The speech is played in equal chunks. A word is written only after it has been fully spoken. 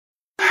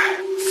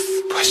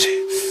push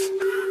it,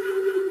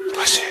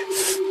 push it,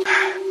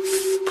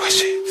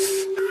 push it,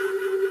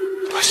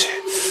 push it.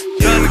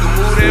 Young nigga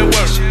move that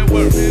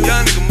work,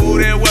 young nigga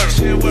move that work,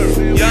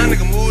 young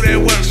nigga move that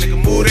work, nigga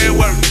move that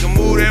work, nigga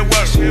move that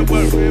work,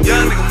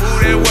 young nigga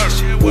move that work,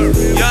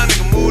 young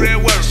nigga move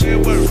that work,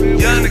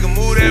 young nigga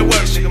move that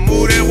work, nigga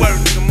move that work,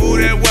 nigga move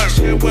that work,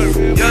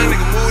 young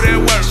nigga move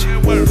that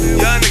work,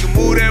 young nigga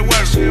move that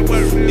work,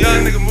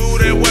 young nigga move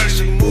that work,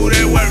 nigga move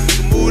that work,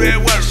 nigga move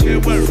that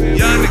work,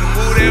 young nigga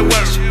move that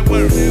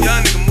work,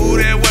 young nigga move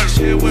that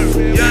work,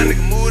 young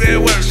nigga move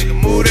that work, nigga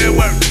move that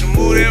work, nigga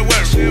move that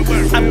work.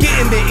 I'm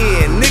getting the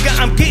end, nigga,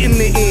 I'm getting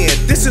the end.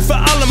 This is for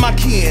all of my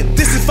kin,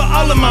 this is for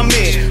all of my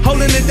men.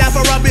 Holding it down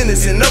for our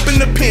business and up in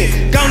the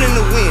pen. Gone in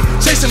the wind,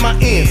 chasing my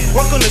end.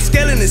 Walk on the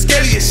scale and it's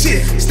scary as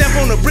shit. Stamp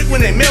on the brick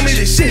when they mail me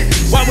this shit.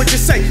 Why would you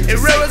say it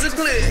real as a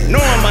clear?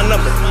 Knowing my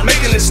number,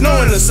 making it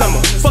snow in the summer.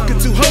 Fucking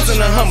 2 hoes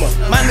in a Hummer.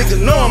 My niggas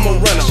know I'm a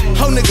runner,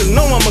 whole niggas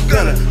know I'm a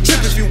gunner.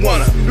 Trip if you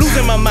wanna,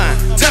 losing my mind,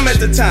 time at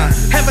the time.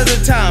 Half of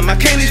the time, I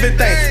can't even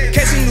think.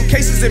 Catching new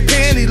cases and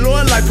paying these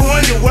Lord like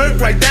pouring your work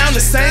right down the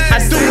sink. I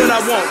do what I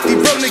want,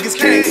 these broke niggas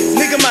can't.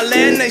 Nigga, my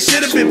last name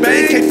should've been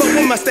bang. Can't fuck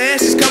with my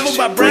stash, it's covered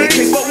by brain.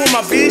 Can't fuck with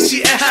my bitch,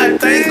 she act how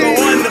thing go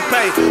on the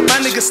pay. My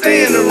niggas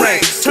stay in the rain,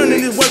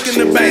 turning this work in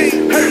the bank,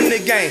 hurting the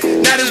game.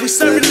 Now that we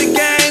serving the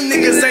game,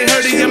 niggas ain't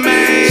hurting your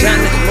man. Young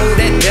nigga move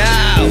that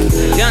dog,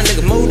 young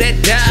nigga move that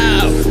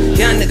dog,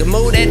 young nigga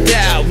move that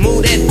dog,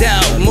 move that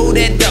dog, move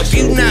that dog.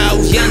 You know,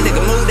 young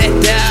nigga move that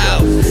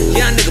dog,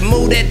 young nigga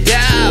move that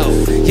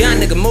dog, young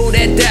nigga move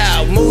that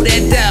dog, move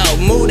that dog,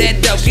 move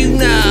that dog. You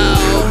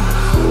know.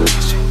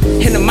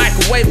 In the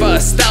microwave or a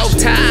stove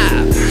top.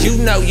 You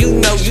know,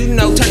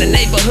 turn the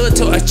neighborhood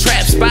to a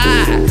trap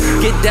spot.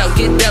 Get dope,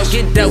 get dope,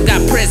 get dope.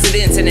 Got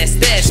presidents in that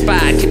stash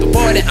spot. Keep a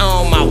 40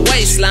 on my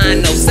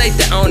waistline. No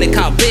safety on it,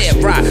 called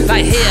bedrock.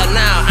 Like hell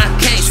now, I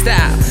can't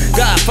stop.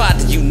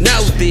 Godfather, you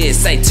know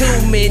this. Ain't too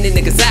many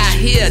niggas out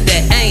here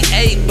that ain't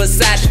ate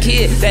beside the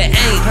kid, that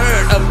ain't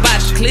heard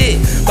about the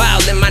clip.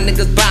 Ballin', my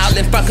niggas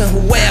ballin', fucking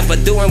whoever,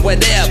 doing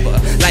whatever.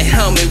 Like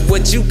homie,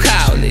 what you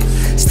call it?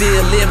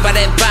 Still live by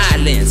that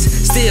violence,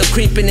 still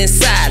creeping in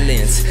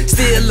silence.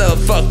 Still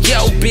love fuck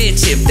yo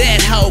bitch if that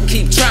hoe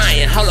keep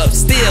trying. Hold up,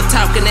 still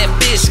talking that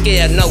bitch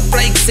scale. No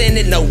flakes in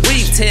it, no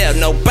retail,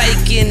 no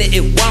bake in it,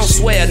 it won't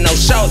swell. No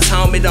shorts,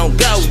 homie, don't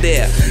go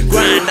there.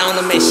 Grind on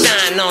them and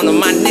shine on them.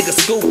 My nigga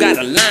Scoop got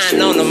a line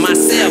on them. My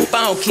cell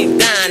phone keep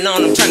dying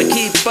on them. Trying to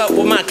keep up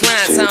with my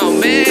clients,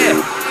 homie.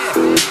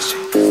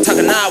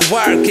 Talking all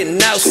work and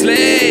no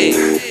sleep.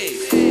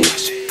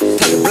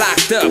 Talking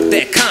blocked up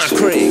that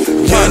concrete.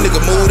 Young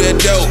nigga move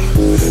that dope.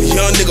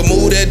 Young nigga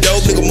move that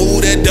dope. Nigga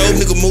move that dope.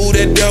 Nigga move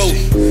that dope.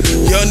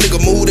 Young nigga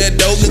move that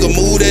dope. Nigga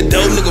move that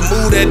dope. Nigga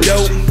move that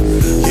dope.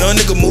 Young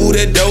nigga move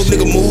that dope.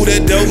 Nigga move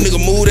that dope. Nigga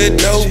move that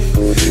dope.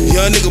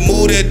 Young nigga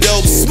move that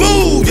dope.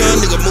 Smooth.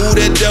 Young nigga move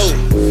that dope.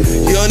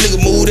 Young nigga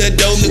move that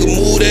dope. Nigga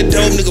move that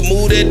dope. Nigga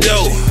move that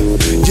dope.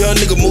 Young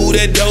nigga move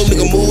that dope.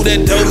 Nigga move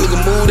that dope. Nigga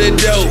move that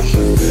dope.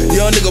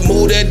 Young nigga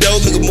move that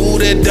dope. Nigga move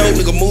that dope.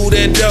 Nigga move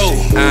that dope.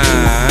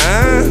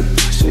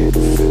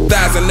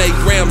 1,008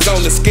 grams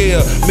on the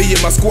scale. Me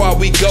and my squad,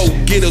 we go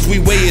getters.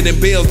 We weigh it in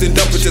bales, then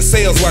dump it to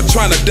sales while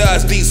trying to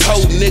dodge these hoe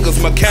niggas.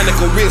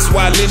 Mechanical wrist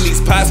while in these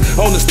pots.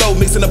 On the stove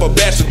mixing up a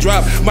batch of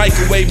drop.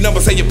 Microwave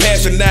number say you're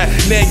passing out.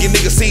 Now you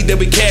niggas see that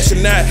we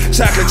cashing out.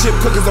 Chocolate chip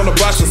cookies on a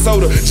box of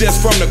soda. Just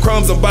from the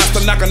crumbs of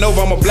Boston knocking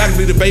over. I'm a black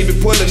be the baby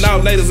pulling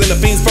out natives. And the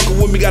fiends fucking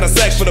with me. Got a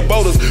sack for the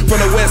boaters.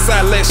 From the west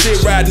side, let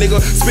shit ride,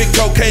 nigga. Spit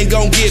cocaine,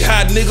 gon' get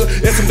hot, nigga.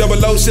 And some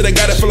double O shit, I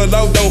got it full of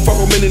low. Don't fuck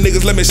with many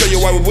niggas. Let me show you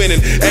why we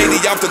winning.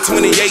 80 off the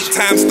 28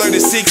 times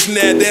 36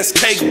 now, that's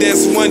cake,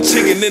 that's 1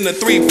 chicken in the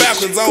 3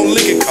 Falcons on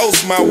Lincoln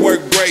Coast, my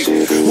work great.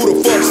 Who the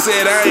fuck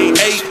said I ain't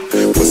ate?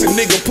 Pussy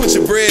nigga, put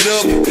your bread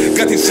up.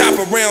 Got these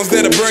chopper rounds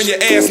that'll burn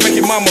your ass, make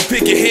your mama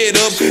pick your head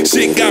up.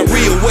 Shit got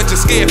real, what you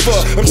scared for?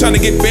 I'm trying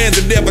to get bands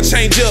of death, but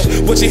change up.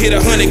 What you hit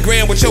 100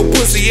 grand with your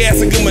pussy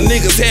ass and give my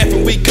niggas half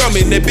and we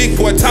coming. That big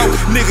boy talk,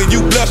 nigga, you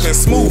bluffing.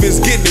 Smooth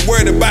is getting it,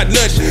 worried about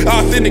nothing.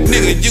 Authentic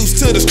nigga,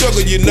 used to the struggle,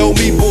 you know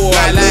me, boy.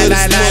 I love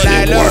this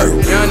money work.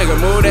 Young nigga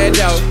move that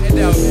dope.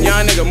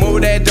 Young nigga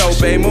move that dope,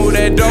 babe, move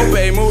that dope,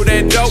 babe, move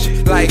that dope.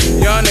 Like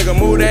young nigga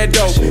move that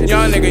dope,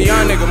 young nigga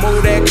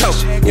move that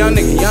coke, young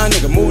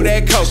nigga move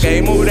that coke,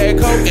 ayy move that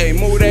coke, ayy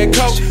move that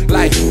coke.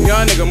 Like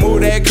young nigga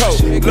move that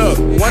coke. Look,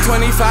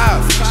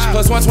 125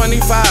 plus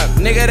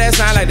 125, nigga that's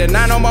not like the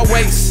 9 on my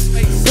waist.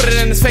 Put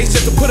it in his face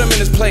just to put him in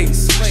his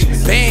place.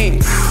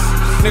 Bang.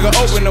 Nigga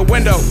open the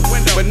window,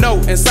 but no,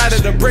 inside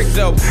of the brick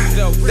though.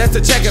 That's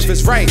to check if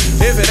it's right.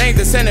 If it ain't,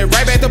 then send it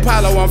right back to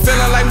Apollo. I'm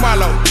feeling like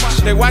Marlo.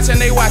 They watching,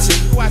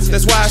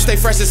 that's why I stay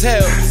fresh as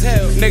hell.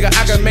 Nigga,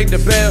 I can make the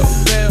bell,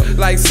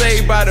 like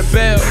Saved by the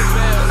Bell.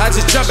 I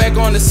just jump back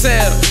on the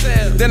cell,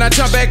 then I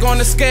jump back on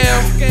the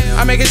scale.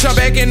 I make it jump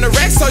back in the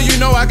wreck, so you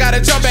know I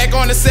gotta jump back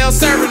on the cell,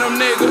 serving them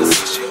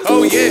niggas.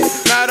 Oh yeah,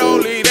 not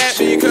only that,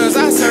 because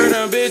I serve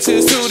them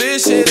bitches too.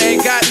 This shit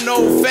ain't got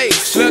no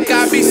face. Look,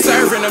 I be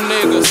serving them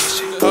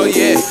niggas. Oh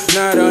yeah,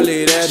 not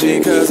only that,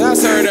 because I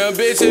serve them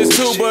bitches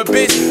too, but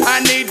bitch, I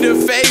need the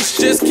face,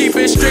 just keep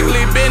it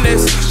strictly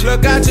business.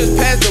 Look, I just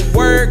passed the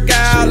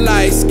workout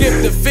like skip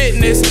the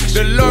fitness.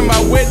 The Lord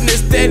my witness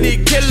that he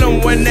kill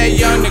him when that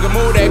young nigga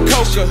move that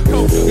coca.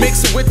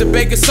 Mix it with the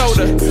baking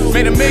soda,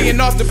 made $1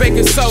 million off the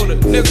baking soda.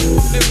 Nigga.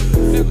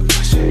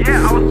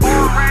 Yeah, I was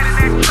born right in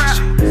that trap,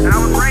 and I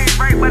was raised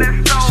right by that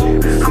stove.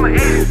 I'm an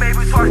 80s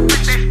baby, so I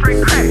spit that straight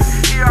crack.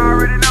 You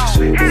already know.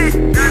 Hit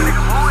it, young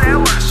nigga move that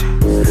work.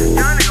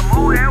 Young nigga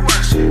move that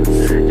work.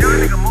 Young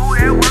nigga move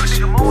that work.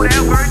 Nigga move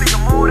that work. Nigga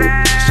move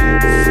that.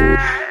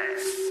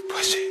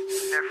 Push it.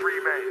 That free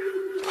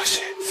bass. Push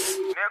it.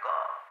 Nigga.